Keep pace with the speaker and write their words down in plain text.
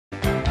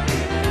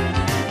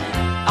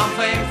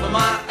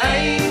my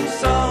aim,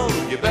 so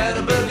you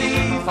better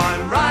believe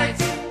I'm right.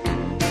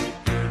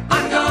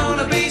 I'm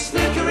gonna be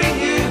snookering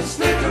you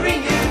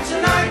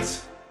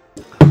tonight.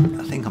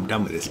 I think I'm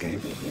done with this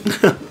game.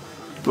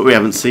 But we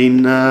haven't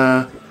seen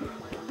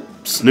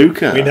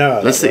Snooker. We know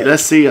how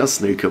Let's see how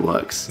Snooker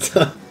works.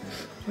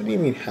 What do you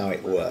mean how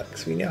it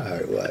works? We know how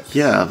it works.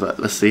 Yeah, but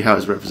let's see how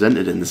it's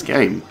represented in this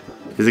game.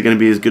 Is it going to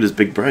be as good as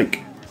Big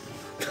Break?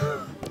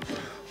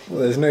 Well,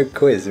 there's no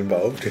quiz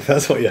involved, if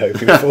that's what you're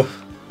hoping for.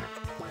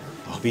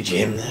 I'll be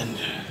Jim then.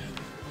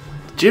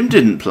 Jim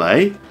didn't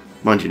play.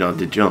 Mind you, neither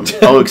did John.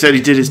 Oh, except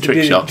he did his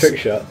trick shots. Trick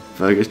shot.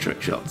 Virgo's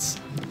trick shots.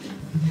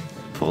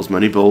 Pull as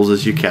many balls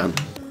as you can.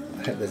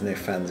 I hope there's no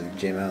fans of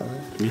Jim out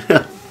there.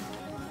 Yeah.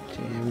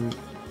 Jim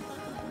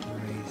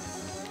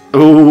Race.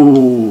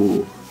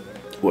 Ooh.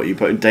 What, you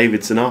putting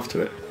Davidson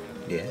after it?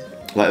 Yeah.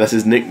 Like that's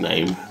his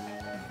nickname.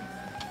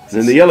 So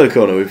in the yellow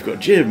corner we've got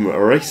Jim, a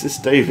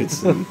racist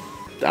Davidson.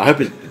 I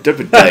hope it, don't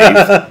put Dave.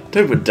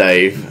 Don't put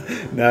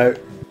Dave. No.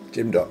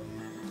 Jim Dot.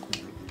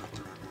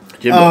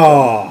 Jim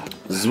Oh.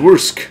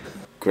 Zwursk.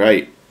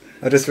 Great.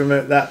 I just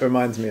remember that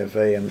reminds me of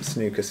a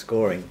snooker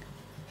scoring.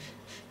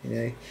 You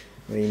know,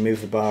 when you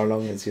move the bar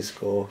along as you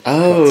score.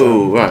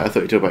 Oh, right. I thought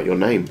you were talking about your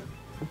name.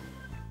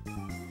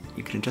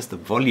 You can adjust the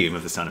volume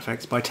of the sound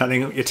effects by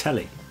turning up your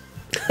telly.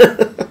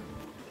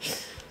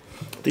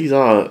 These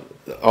are...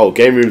 Oh,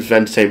 game rooms for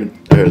entertainment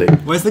early.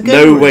 Where's the game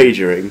No room?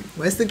 wagering.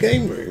 Where's the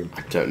game room?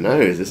 I don't know.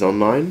 Is this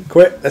online?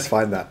 Quick, let's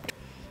find that.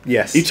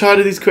 Yes. You tired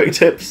of these quick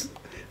tips?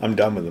 I'm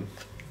done with them.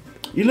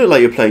 You look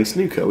like you're playing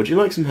snooker. Would you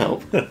like some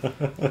help?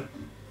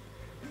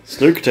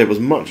 Snooker table's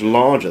much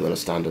larger than a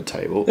standard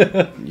table.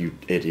 You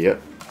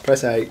idiot.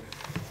 Press A.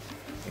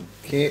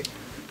 Thank you.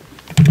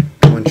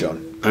 Come on,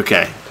 John.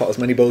 Okay. Pot as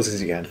many balls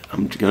as you can.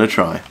 I'm going to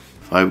try.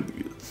 If I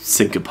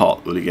sink a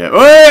pot, will you go,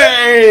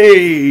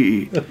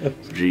 "Hey!"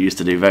 Which you used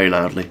to do very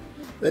loudly.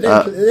 They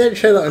don't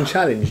show that on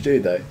Challenge,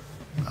 do they?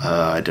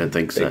 I don't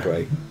think so. Big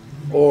Break.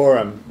 Or,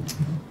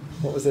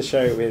 what was the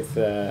show with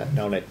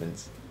Noel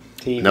Edmonds?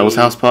 TV... Noel's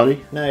House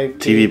Party? No.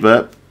 TV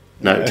Burp?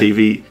 No, No.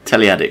 TV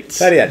Telly Addicts.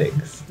 Telly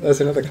Addicts. That's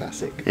another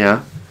classic.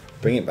 Yeah.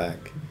 Bring it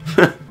back.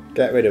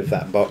 Get rid of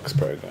that box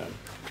program.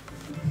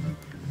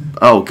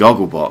 Oh,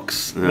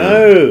 Gogglebox.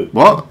 No!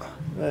 What?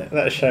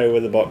 That show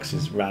where the box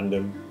is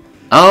random.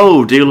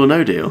 Oh, Deal or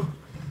No Deal.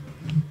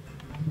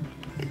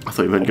 I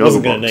thought you meant I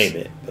wasn't Gogglebox. going to name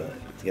it, but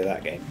yeah,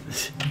 that game.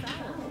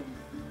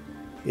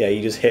 Yeah,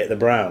 you just hit the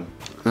brown.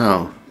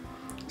 Oh.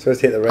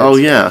 Supposed to hit the red. Oh,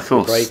 yeah, of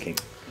for course. Breaking.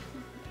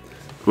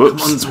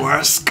 Whoops. Come on,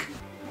 Zwersk.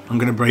 I'm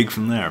going to break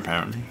from there,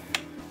 apparently.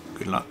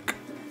 Good luck.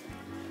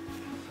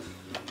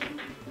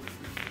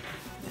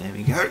 There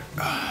we go.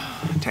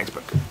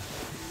 Textbook.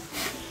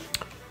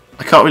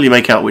 I can't really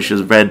make out which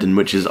is red and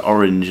which is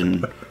orange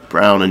and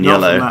brown and Not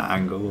yellow. from that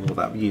angle or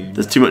that view.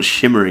 There's too much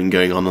shimmering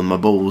going on my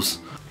balls.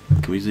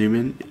 Can we zoom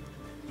in?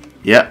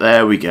 Yeah,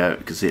 there we go.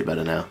 I can see it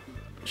better now.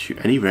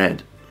 Shoot any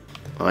red.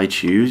 I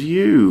choose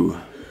you.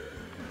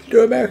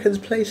 Do Americans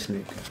play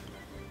snooker?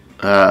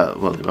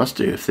 Well, they must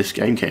do if this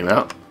game came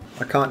out.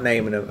 I can't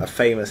name a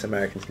famous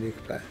American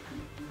snooker player.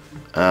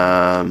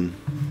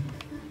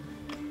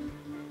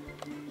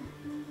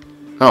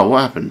 Oh,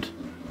 what happened?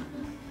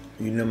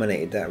 You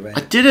nominated that I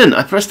red. didn't.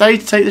 I pressed A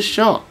to take the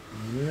shot.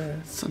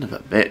 Yeah. Son of a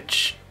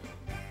bitch.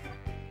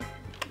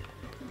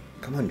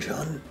 Come on,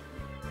 John.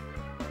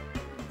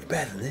 You're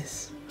better than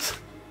this.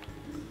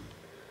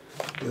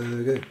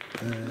 Burger.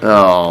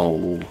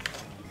 Oh.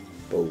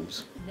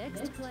 Balls.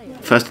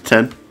 First to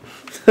 10.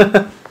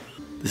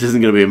 This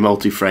isn't going to be a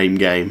multi-frame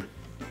game.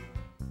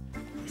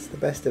 It's the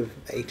best of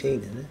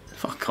 18, isn't it?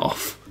 Fuck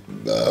off.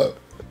 No.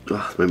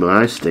 Ugh, made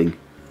my eyes sting.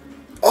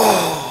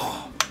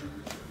 Oh!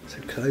 So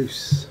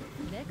close.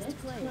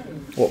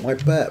 What, my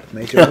burp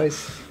made your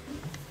eyes?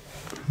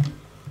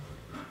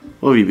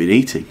 What have you been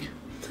eating?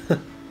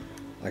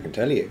 I can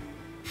tell you.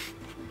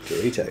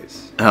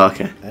 Doritos. Oh,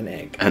 okay. An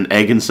egg. An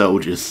egg and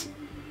soldiers.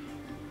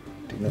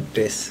 Do not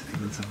diss.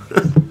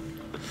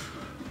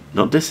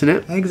 Not dissing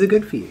it. Eggs are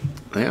good for you.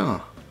 They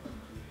are.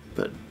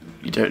 But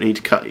you don't need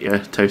to cut your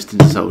toast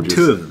into soldiers.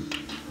 2 of them.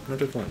 Not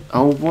just one.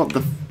 Oh, what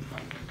the...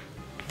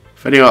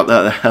 If anyone out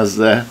there that has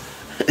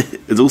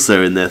is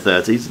also in their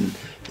 30s and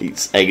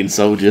eats egg and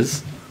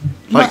soldiers,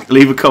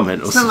 leave a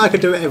comment. It's not like I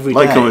do it every day.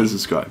 Like, comment and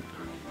subscribe.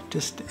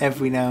 Just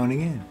every now and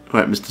again.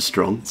 Right, Mr.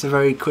 Strong. It's a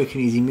very quick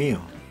and easy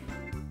meal.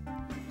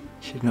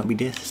 Should not be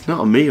dissed. It's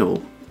not a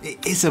meal.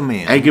 It is a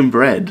meal. Egg and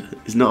bread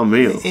is not a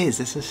meal. It is.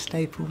 It's a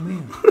staple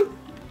meal.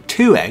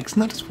 2 eggs,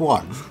 not just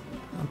one.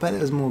 I bet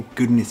there's more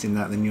goodness in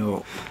that than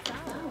your...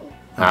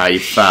 Ah, you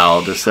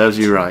fouled. It serves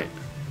you right.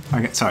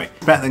 Okay, sorry.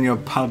 Better than your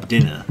pub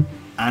dinner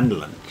and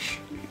lunch.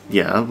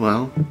 Yeah,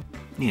 well...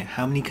 Yeah,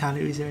 how many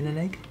calories are in an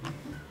egg?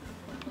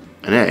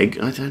 An egg?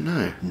 I don't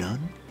know.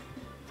 None.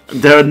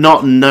 There are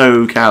not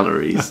no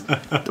calories.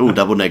 Oh,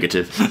 double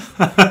negative.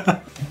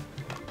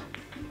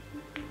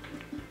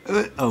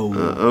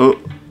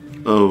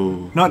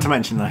 Oh. Not to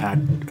mention I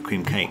had a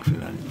cream cake for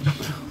lunch.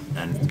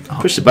 And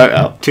Push the boat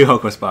out. 2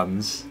 hot cross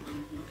buns.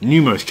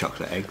 Numerous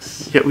chocolate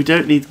eggs. Yeah, we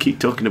don't need to keep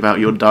talking about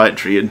your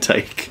dietary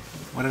intake.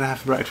 What did I have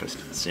for breakfast?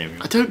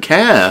 Cereal. I don't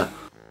care.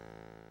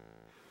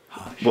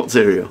 What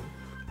cereal?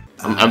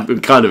 I'm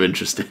kind of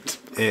interested.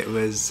 It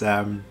was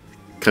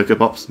Cocoa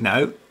Pops?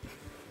 no.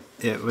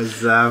 It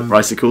was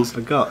Ricicles? I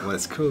forgot what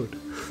it's called.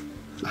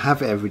 I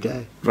have it every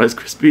day. Rice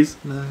Krispies?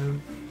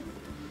 No,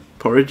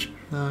 Porridge?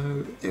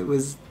 no. It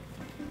was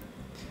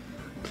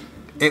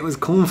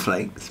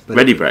cornflakes, but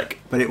Ready Break?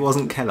 but it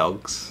wasn't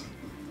Kellogg's.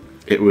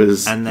 It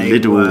was And they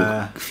Lidl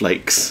were-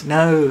 Flakes.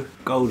 No,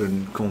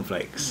 golden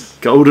cornflakes.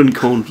 Golden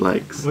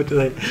cornflakes. What do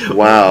they?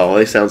 Wow,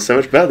 they sound so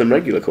much better than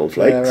regular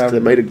cornflakes. Yeah, They're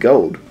made of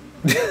gold.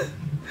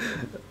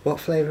 What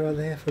flavour are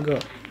they? I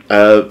forgot.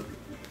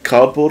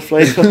 Cardboard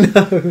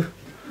flavour?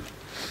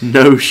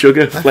 No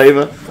sugar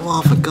flavour?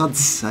 Oh, for God's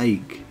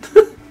sake!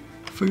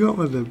 I forgot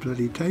what the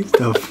bloody taste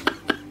of.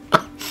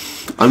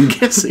 I'm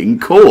guessing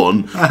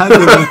corn.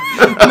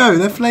 No,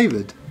 they're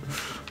flavoured.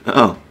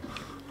 Oh,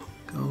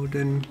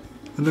 Golden.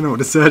 I don't know what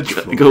to search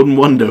for. Golden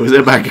Wonder. Was it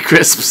a bag of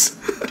crisps?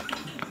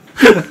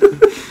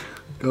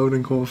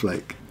 Golden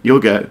cornflake. You'll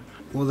go.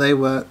 Well, they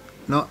were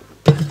not.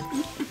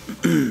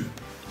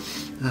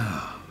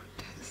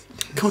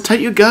 Come on,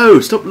 take your go.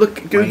 Stop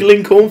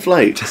googling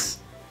cornflakes.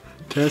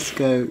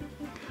 Tesco.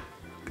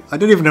 I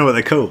don't even know what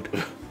they're called.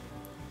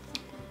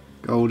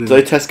 Golden.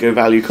 So Tesco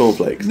value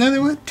cornflakes. No, they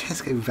weren't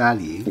Tesco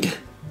value.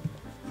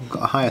 I've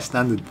got a higher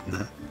standard than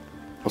that.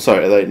 Oh,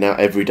 sorry, are they now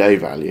everyday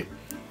value?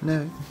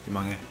 No.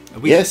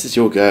 Yes, it's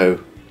your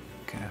go.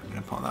 Okay, I'm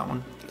going to put that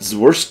one.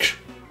 Zworsk.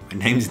 My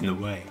name's in the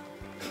way.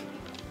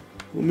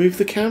 We'll move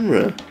the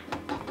camera.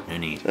 No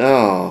need.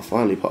 Oh,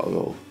 finally pot of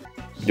gold.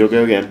 You'll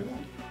go again.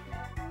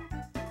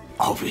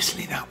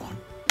 Obviously that one.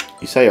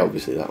 You say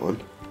obviously that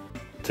one.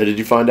 So did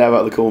you find out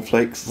about the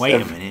cornflakes? Wait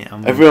a minute.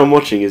 Everyone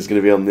watching is going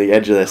to be on the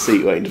edge of their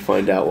seat waiting to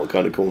find out what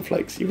kind of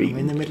cornflakes you've I'm in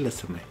eaten. the middle of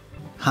something.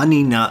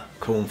 Honey nut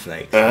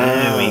cornflakes.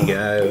 There we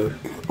go.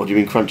 What do you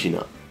mean crunchy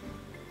nut?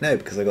 No,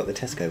 because I got the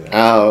Tesco version.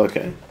 Oh,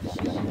 okay.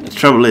 The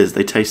trouble is,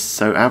 they taste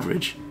so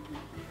average.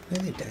 No,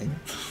 they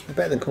don't. They're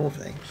better than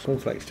cornflakes.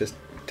 Cornflakes just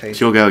taste.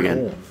 So you'll go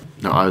again. corn.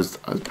 No, I was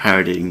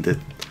parodying the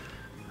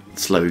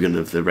slogan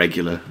of the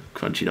regular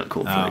crunchy nut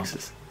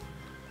cornflakes.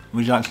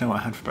 Would you like to know what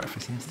I had for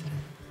breakfast yesterday?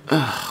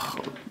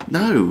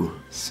 No.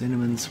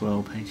 Cinnamon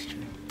swirl pastry.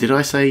 Did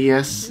I say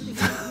yes?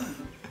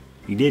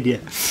 You did, yeah.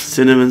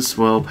 Cinnamon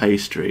swirl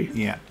pastry.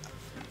 Yeah.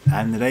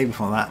 And the day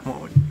before that,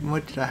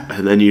 what did I have?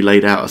 And then you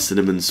laid out a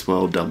cinnamon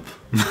swirl dump.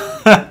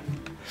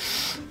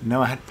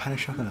 No, I had pan au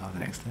chocolat the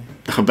next day.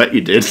 I bet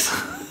you did.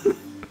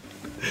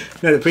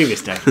 No, the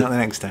previous day, not the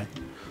next day.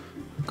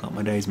 Got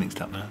my days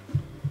mixed up now.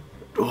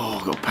 Oh,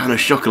 I've got pan au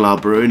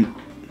chocolat brewing.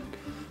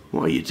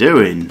 What are you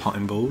doing?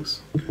 Potting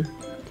balls.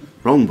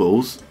 Wrong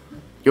balls.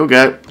 You'll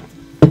go.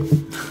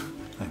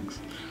 Thanks.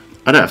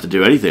 I don't have to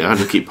do anything. I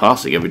just keep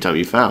passing every time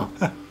you foul.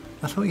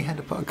 I thought you had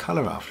to put a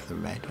colour after the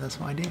red. That's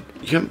what I did.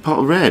 You can't pot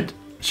a red.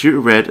 Shoot a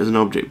red as an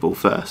object ball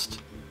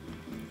first.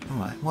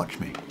 Alright, watch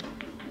me.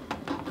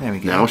 There we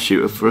go. Now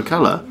shoot it for a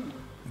colour.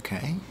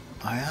 Okay,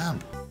 I am.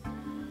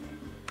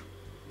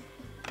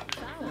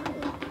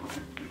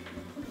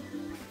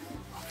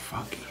 Oh,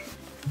 fuck you.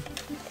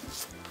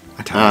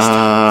 I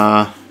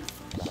toast.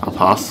 I'll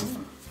pass.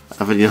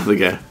 Have another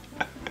go.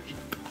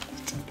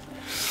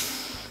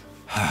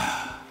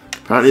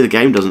 Apparently the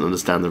game doesn't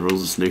understand the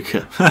rules of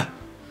snooker.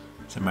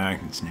 It's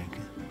American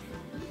snooker.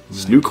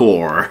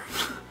 Snooker.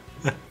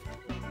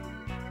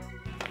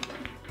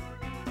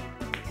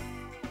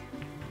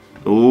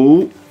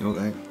 Ooh.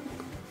 Okay.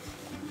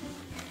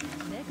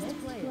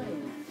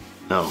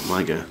 Oh,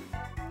 my go.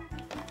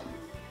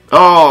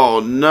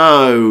 Oh,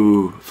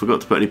 no.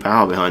 Forgot to put any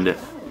power behind it.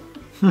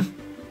 Do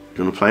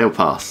you want to play or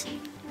pass?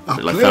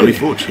 Bit like Family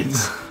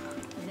Fortunes.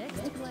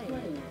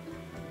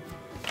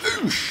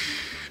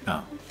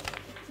 Oh.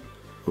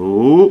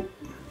 Ooh.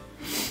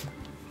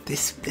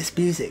 This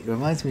music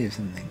reminds me of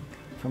something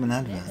from an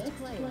advert.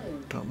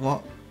 But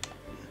what?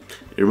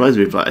 It reminds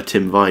me of like a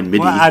Tim Vine MIDI.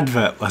 What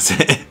advert was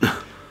it?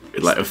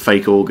 Like a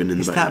fake organ in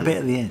Is the that background. bit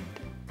at the end?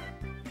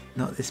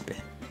 Not this bit.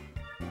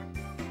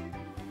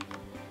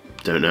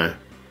 Don't know.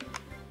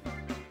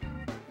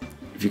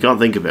 If you can't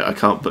think of it, I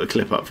can't put a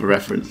clip up for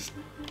reference.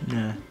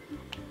 No.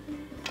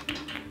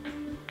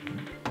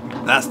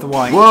 That's the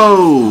white.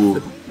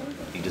 Whoa!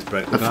 You just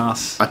broke the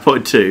glass. I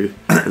potted two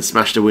and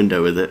smashed a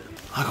window with it.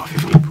 I got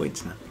 15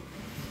 points now.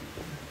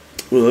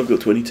 Well, I've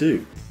got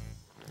 22.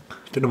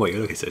 Don't know what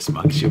you're looking so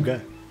smug. She'll go.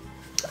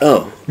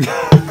 Oh.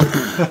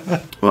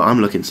 Well,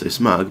 I'm looking so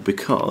smug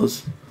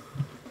because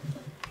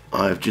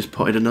I've just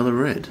potted another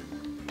red.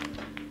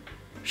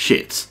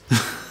 Shit.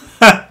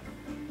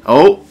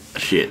 Oh,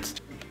 shit.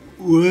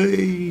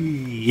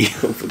 Whee!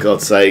 Oh, for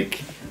God's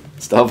sake.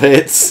 Stop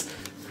it.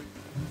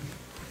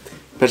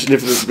 Imagine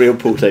if the real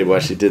pool table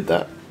actually did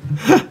that.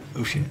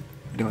 Oh shit.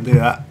 I don't want to do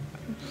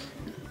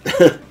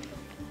that.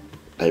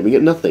 Aiming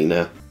at nothing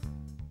now.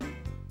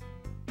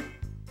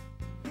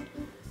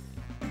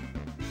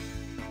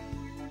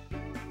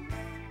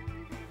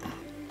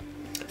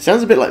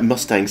 Sounds a bit like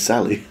Mustang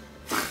Sally.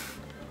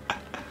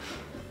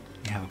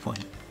 You have a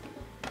point.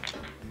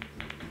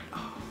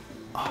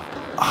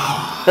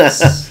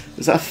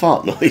 Is that a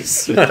fart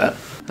noise? With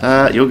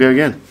that? You'll go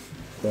again.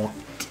 What?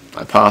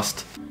 I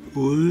passed.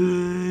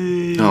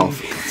 Oh,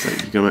 for God's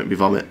sake, you're going to make me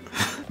vomit.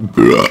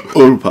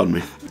 Oh, pardon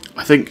me.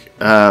 I think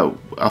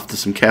after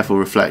some careful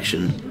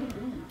reflection,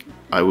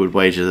 I would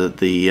wager that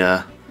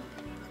the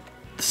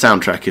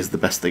soundtrack is the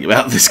best thing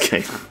about this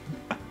game.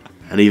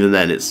 And even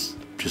then, it's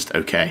just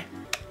okay.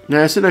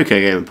 No, it's an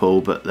okay game of pool,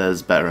 but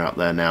there's better out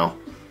there now.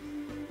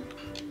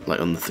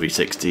 Like on the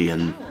 360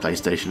 and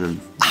PlayStation.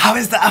 And How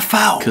is that a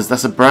foul? because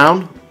that's a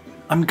brown?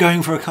 I'm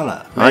going for a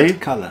colour. Are you?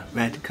 Red colour.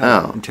 Red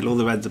colour. Oh. Until all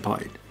the reds are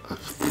potted.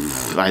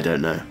 I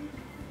don't know.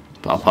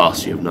 But I'll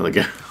pass you another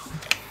go.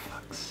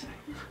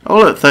 Oh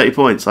look, 30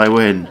 points, I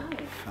win.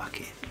 Fuck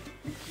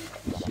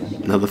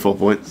it. Another 4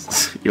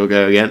 points. You'll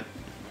go again.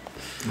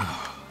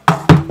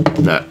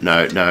 No,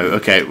 no, no.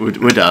 Okay,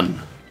 we're done.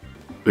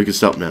 We can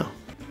stop now.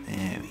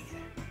 There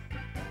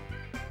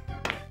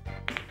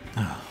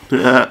we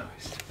go.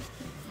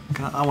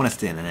 I want to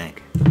steal an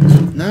egg.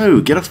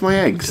 No, get off my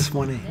eggs. Just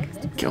one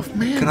egg. Get off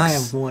my eggs. Can I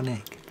have one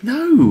egg?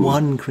 No.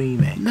 One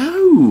cream egg.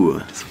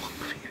 No.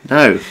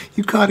 No.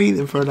 You can't eat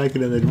them for like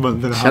another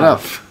month and a half. Shut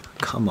up.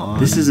 Come on.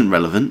 This isn't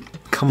relevant.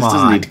 Come this on.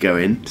 doesn't need to go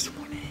in. Just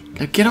one egg.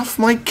 Now get off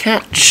my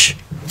catch.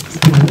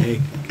 One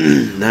egg.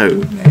 No.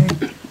 One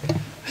egg.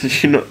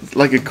 You're not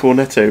like a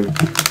cornetto.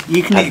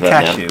 You can eat a Advert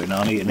cashew now. and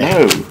I'll eat an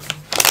egg. No.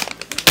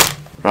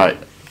 Right.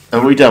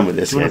 Are we done with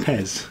this Do you want yet?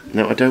 a Pez?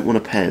 No, I don't want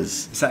a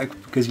Pez. Is that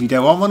because you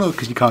don't want one or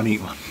because you can't eat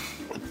one?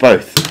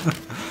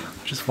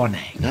 Both. Just one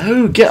egg.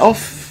 No, get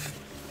off.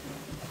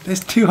 There's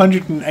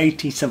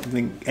 280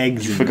 something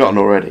eggs You've in forgotten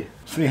already.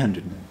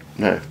 300.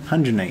 No.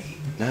 180.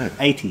 No.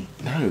 80.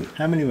 No.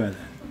 How many were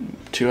there?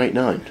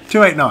 289.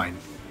 289.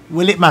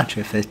 Will it matter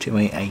if there's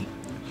 288?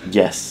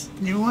 Yes.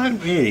 It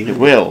won't really. It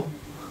will.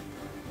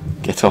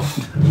 Get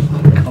off.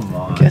 Come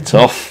on. Get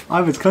off.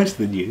 I was closer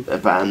than you. They're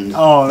banned.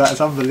 Oh,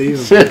 that's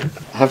unbelievable.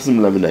 Have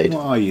some lemonade.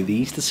 What are you, the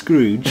Easter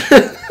Scrooge?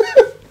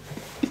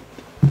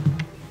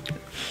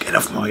 Get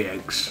off my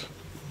eggs.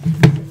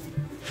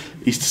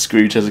 Easter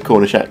Scrooge has a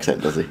Cornish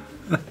accent, does he?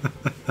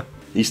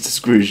 Easter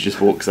Scrooge just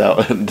walks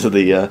out into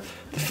the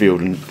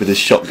field and, with his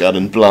shotgun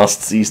and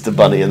blasts Easter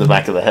Bunny in the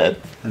back of the head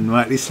And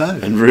rightly so.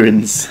 and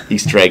ruins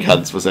Easter egg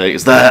hunts by saying,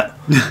 "It's there,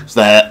 it's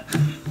there,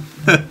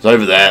 it's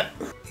over there,"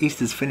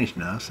 Easter's finished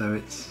now,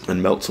 so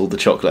and melts all the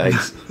chocolate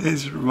eggs.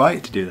 it's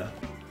right to do that.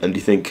 And do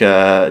you think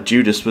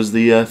Judas was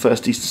the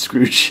first Easter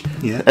Scrooge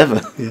Yeah.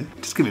 ever? Yeah.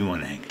 Just give me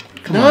one egg.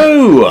 Come on.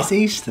 No! It's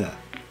Easter.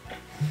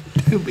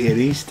 Don't be an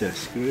Easter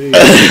Scrooge.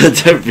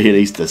 Don't be an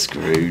Easter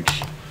Scrooge.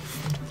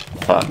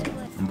 Fuck.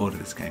 I'm bored of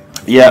this game.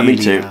 Yeah, me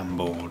too. I'm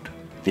bored.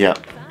 Yeah.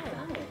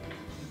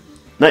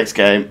 Next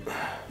game.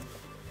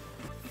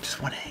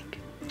 Just one egg.